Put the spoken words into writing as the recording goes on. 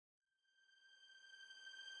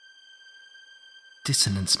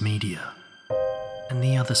Dissonance Media and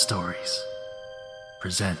the Other Stories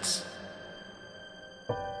presents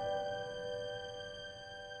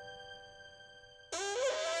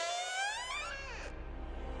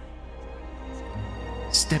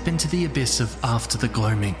Step into the abyss of After the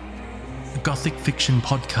Gloaming, a gothic fiction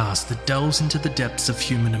podcast that delves into the depths of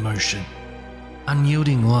human emotion.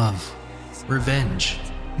 Unyielding love, revenge,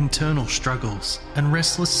 internal struggles, and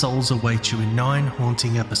restless souls await you in 9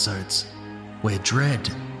 haunting episodes, where dread,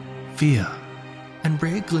 fear, and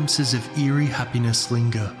rare glimpses of eerie happiness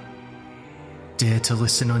linger. Dare to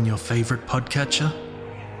listen on your favourite podcatcher?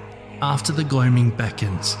 After the Gloaming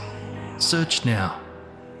beckons. Search now,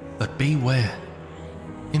 but beware.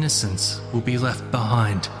 Innocence will be left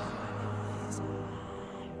behind.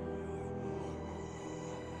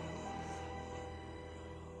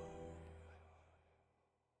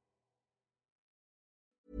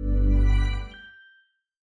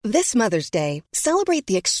 This Mother's Day, celebrate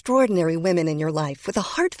the extraordinary women in your life with a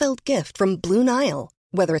heartfelt gift from Blue Nile.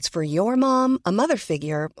 Whether it's for your mom, a mother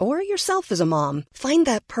figure, or yourself as a mom, find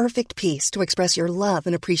that perfect piece to express your love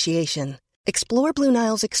and appreciation. Explore Blue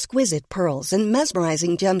Nile's exquisite pearls and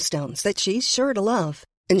mesmerizing gemstones that she's sure to love.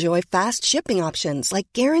 Enjoy fast shipping options like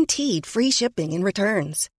guaranteed free shipping and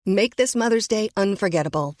returns. Make this Mother's Day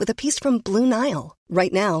unforgettable with a piece from Blue Nile.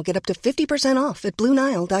 Right now, get up to 50% off at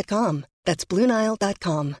BlueNile.com. That's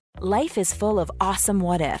BlueNile.com. Life is full of awesome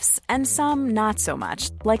what-ifs, and some not so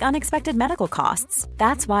much, like unexpected medical costs.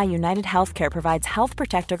 That's why United Healthcare provides Health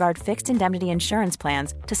Protector Guard fixed indemnity insurance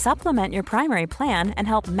plans to supplement your primary plan and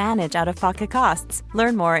help manage out-of-pocket costs.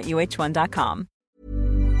 Learn more at UH1.com.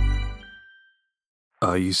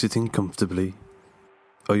 Are you sitting comfortably?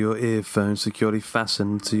 Are your earphones securely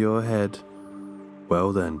fastened to your head?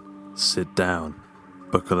 Well then, sit down,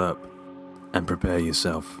 buckle up, and prepare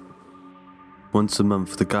yourself. Once a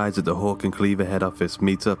month, the guys at the Hawk and Cleaver head office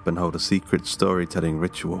meet up and hold a secret storytelling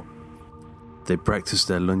ritual. They practice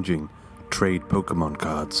their lunging, trade Pokemon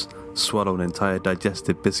cards, swallow an entire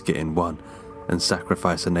digestive biscuit in one, and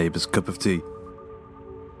sacrifice a neighbour's cup of tea.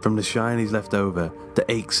 From the shinies left over, the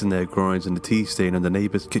aches in their groins and the tea stain on the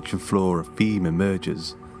neighbour's kitchen floor, a theme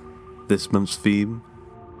emerges. This month's theme?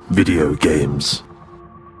 Video games.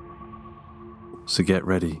 So get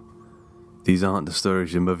ready. These aren't the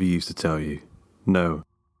stories your mother used to tell you. No,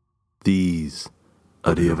 these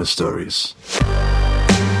are the other stories.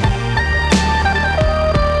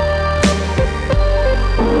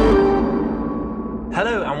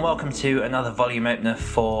 Hello and welcome to another volume opener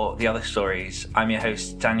for The Other Stories. I'm your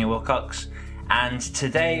host, Daniel Wilcox, and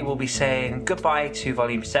today we'll be saying goodbye to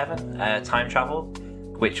Volume 7, Time Travel,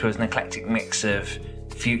 which was an eclectic mix of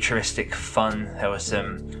futuristic fun. There was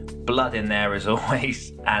some blood in there as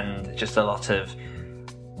always, and just a lot of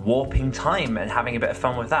warping time and having a bit of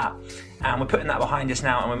fun with that. And we're putting that behind us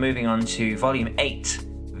now and we're moving on to Volume 8,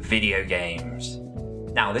 Video Games.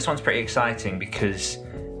 Now this one's pretty exciting because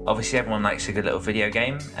obviously everyone likes a good little video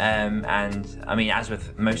game, and I mean, as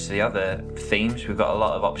with most of the other themes, we've got a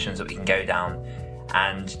lot of options that we can go down.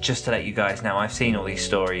 And just to let you guys know, I've seen all these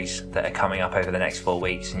stories that are coming up over the next 4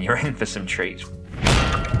 weeks and you're in for some treats.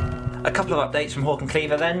 A couple of updates from Hawk and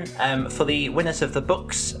Cleaver then. For the winners of the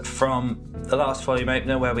books from the last volume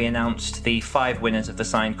opener, where we announced the 5 winners of the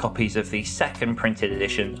signed copies of the second printed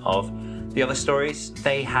edition of The Other Stories,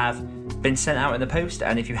 they have been sent out in the post,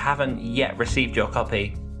 and if you haven't yet received your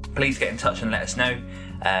copy, please get in touch and let us know,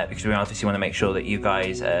 because we obviously want to make sure that you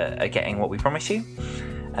guys are getting what we promise you.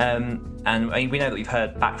 And we know that we've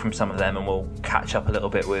heard back from some of them, and we'll catch up a little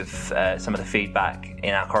bit with some of the feedback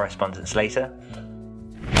in our correspondence later.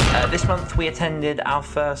 This month we attended our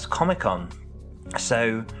first Comic-Con.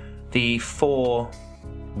 So the 4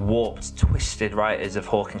 warped, twisted writers of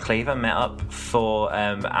Hawk and Cleaver met up for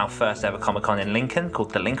our first ever Comic-Con in Lincoln,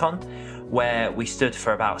 called the Lincoln, where we stood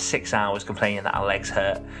for about 6 hours complaining that our legs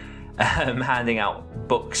hurt, handing out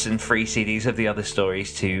books and free CDs of the other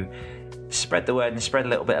stories to spread the word and spread a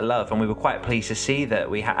little bit of love. And we were quite pleased to see that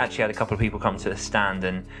we actually had a couple of people come to the stand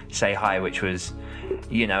and say hi, which was,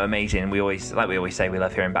 you know, amazing. We always say, we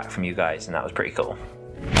love hearing back from you guys, and that was pretty cool.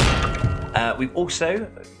 We've also,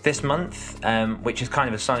 this month, which is kind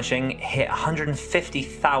of astonishing, hit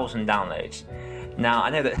 150,000 downloads. Now, I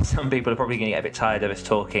know that some people are probably going to get a bit tired of us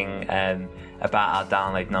talking about our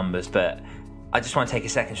download numbers, but I just want to take a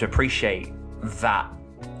second to appreciate that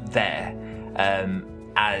there.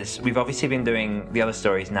 As we've obviously been doing The Other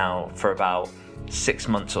Stories now for about 6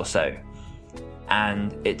 months or so,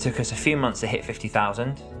 and it took us a few months to hit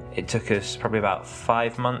 50,000. It took us probably about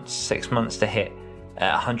 6 months to hit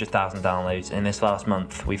 100,000 downloads. In this last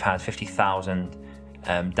month, we've had 50,000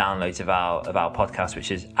 downloads of our podcast,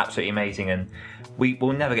 which is absolutely amazing. And we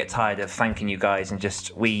will never get tired of thanking you guys. And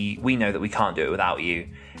just we know that we can't do it without you.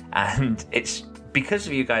 And it's because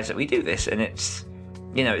of you guys that we do this. And it's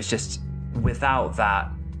just without that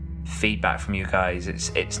feedback from you guys,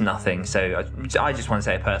 it's nothing. So I just want to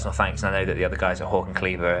say a personal thanks. And I know that the other guys at Hawk and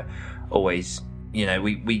Cleaver are always,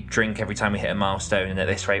 we drink every time we hit a milestone, and at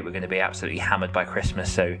this rate we're going to be absolutely hammered by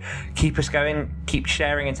Christmas. So keep us going, keep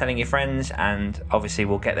sharing and telling your friends, and obviously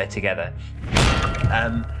we'll get there together.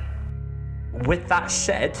 With that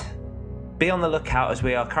said, be on the lookout, as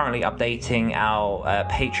we are currently updating our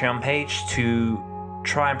Patreon page to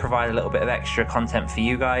try and provide a little bit of extra content for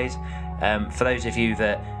you guys. For those of you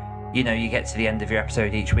that you get to the end of your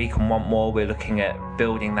episode each week and want more, we're looking at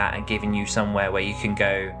building that and giving you somewhere where you can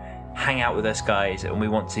go hang out with us guys, and we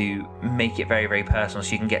want to make it very, very personal,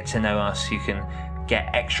 so you can get to know us, you can get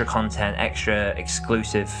extra content, extra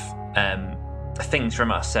exclusive things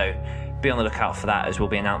from us. So be on the lookout for that, as we'll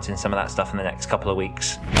be announcing some of that stuff in the next couple of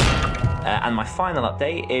weeks. And my final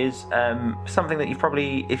update is something that you've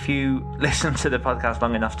probably, if you listen to the podcast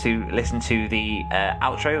long enough to listen to the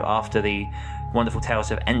outro after the wonderful tales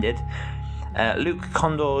have ended, Luke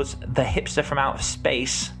Condor's The Hipster from Outer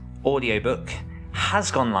Space audiobook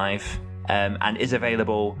has gone live and is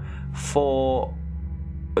available or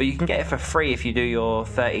you can get it for free if you do your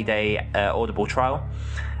 30-day Audible trial.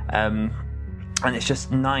 And it's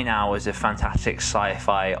just 9 hours of fantastic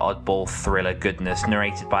sci-fi, oddball thriller goodness,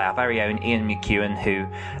 narrated by our very own Ian McEwan, who,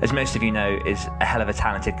 as most of you know, is a hell of a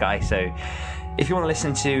talented guy. So if you want to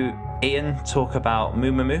listen to Ian talk about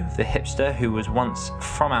Mumamu, the hipster who was once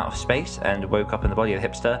from outer space and woke up in the body of the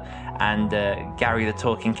hipster, and Gary the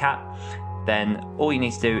talking cat, then all you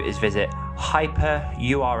need to do is visit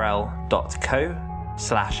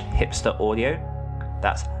hyperurl.co/hipsteraudio.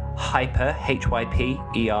 That's hyper,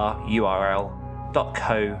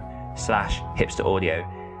 hyperurl.co/hipsteraudio.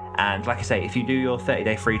 And like I say, if you do your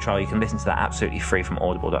 30-day free trial, you can listen to that absolutely free from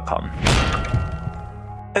audible.com.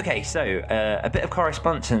 Okay, so a bit of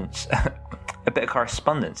correspondence,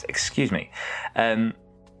 excuse me.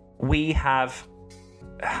 We have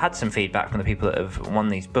had some feedback from the people that have won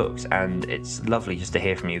these books, and it's lovely just to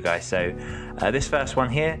hear from you guys. So this first one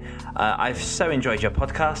here, I've so enjoyed your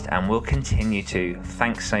podcast and will continue to.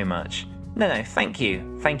 Thanks so much. No, thank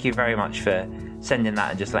you very much for sending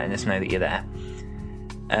that and just letting us know that you're there.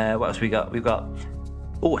 What else we got? We've got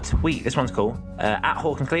tweet. This one's cool. At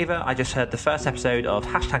Hawk and Cleaver, I just heard the first episode of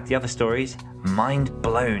 #The Other Stories. Mind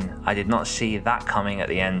blown. I did not see that coming at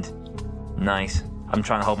the end. Nice. I'm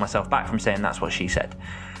trying to hold myself back from saying that's what she said.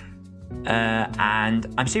 And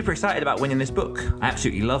I'm super excited about winning this book. I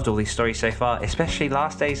absolutely loved all these stories so far, especially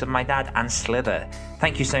Last Days of My Dad and Slither.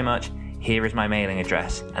 Thank you so much. Here is my mailing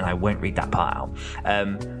address, and I won't read that part out.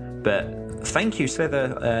 But thank you.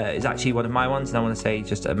 Slither is actually one of my ones, and I want to say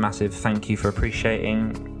just a massive thank you for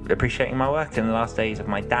appreciating my work. And The Last Days of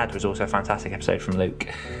My Dad was also a fantastic episode from Luke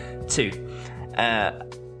too.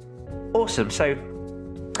 Awesome. So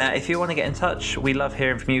if you want to get in touch, we love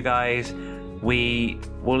hearing from you guys. We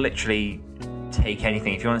will literally take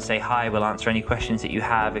anything. If you want to say hi, we'll answer any questions that you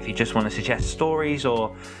have. If you just want to suggest stories,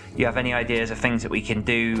 or you have any ideas of things that we can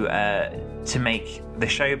do to make the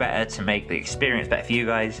show better, to make the experience better for you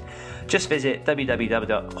guys, just visit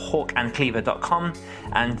www.hawkandcleaver.com,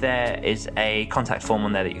 and there is a contact form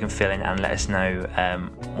on there that you can fill in and let us know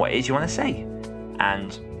what it is you want to say.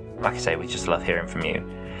 And like I say, we just love hearing from you.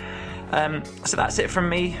 So that's it from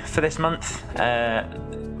me for this month.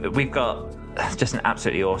 We've got just an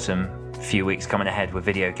absolutely awesome few weeks coming ahead with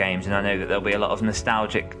video games, and I know that there'll be a lot of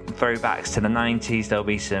nostalgic throwbacks to the 90s. There'll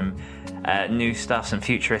be some new stuff, some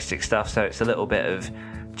futuristic stuff, so it's a little bit of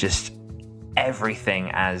just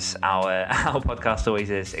everything, as our podcast always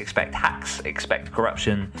is. Expect hacks, expect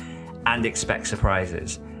corruption, and expect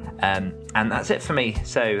surprises. And that's it for me.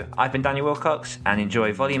 So I've been Daniel Wilcox, and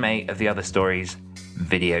enjoy Volume 8 of The Other Stories,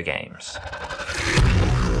 Video Games.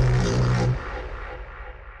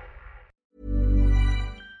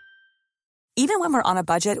 Even when we're on a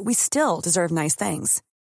budget, we still deserve nice things.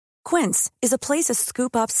 Quince is a place to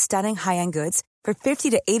scoop up stunning high-end goods for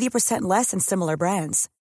 50 to 80% less than similar brands.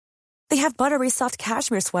 They have buttery soft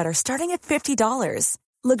cashmere sweaters starting at $50,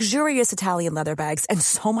 luxurious Italian leather bags, and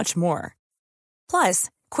so much more.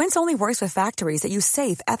 Plus, Quince only works with factories that use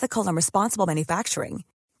safe, ethical, and responsible manufacturing.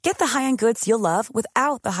 Get the high-end goods you'll love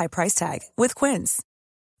without the high price tag with Quince.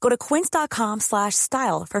 Go to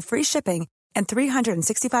quince.com/style for free shipping and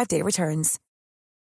 365-day returns.